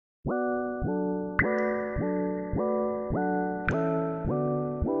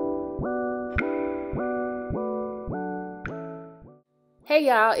Hey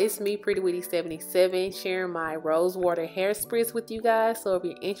y'all, it's me Prettywitty77 sharing my ROSEWATER hair spritz with you guys, so if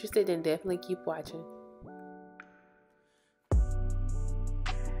you're interested then definitely keep watching.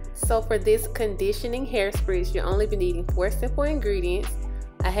 So for this conditioning hair spritz, you'll only be needing 4 simple ingredients: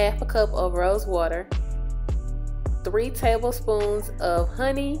 a half a cup of rose water, 3 tablespoons of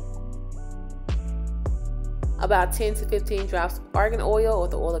honey, about 10 to 15 drops of argan oil or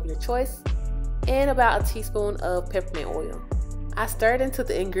the oil of your choice, and about a teaspoon of peppermint oil. I stirred until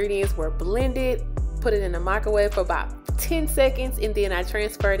the ingredients were blended, put it in the microwave for about 10 seconds, and then I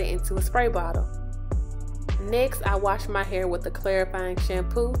transferred it into a spray bottle. Next, I washed my hair with a clarifying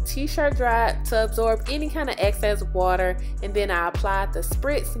shampoo, t-shirt dried to absorb any kind of excess water, and then I applied the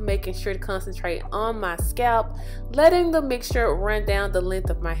spritz, making sure to concentrate on my scalp, letting the mixture run down the length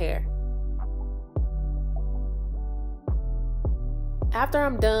of my hair. After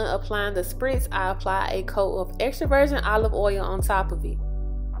I'm done applying the spritz, I apply a coat of extra virgin olive oil on top of it.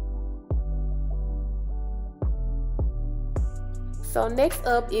 So next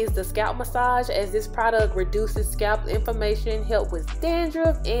up is the scalp massage, as this product reduces scalp inflammation, helps with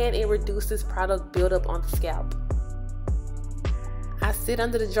dandruff, and it reduces product buildup on the scalp. I sit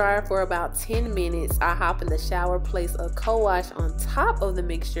under the dryer for about 10 minutes. I hop in the shower, place a co-wash on top of the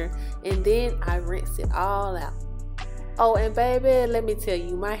mixture, and then I rinse it all out. Oh, and baby, let me tell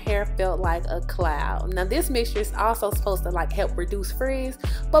you, my hair felt like a cloud. Now this mixture is also supposed to help reduce frizz,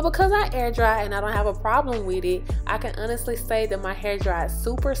 but because I air dry and I don't have a problem with it, I can honestly say that my hair dried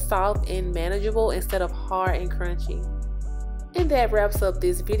super soft and manageable instead of hard and crunchy. And that wraps up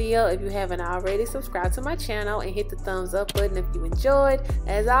this video. If you haven't already, subscribe to my channel and hit the thumbs up button if you enjoyed.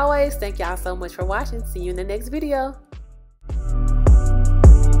 As always, thank y'all so much for watching. See you in the next video.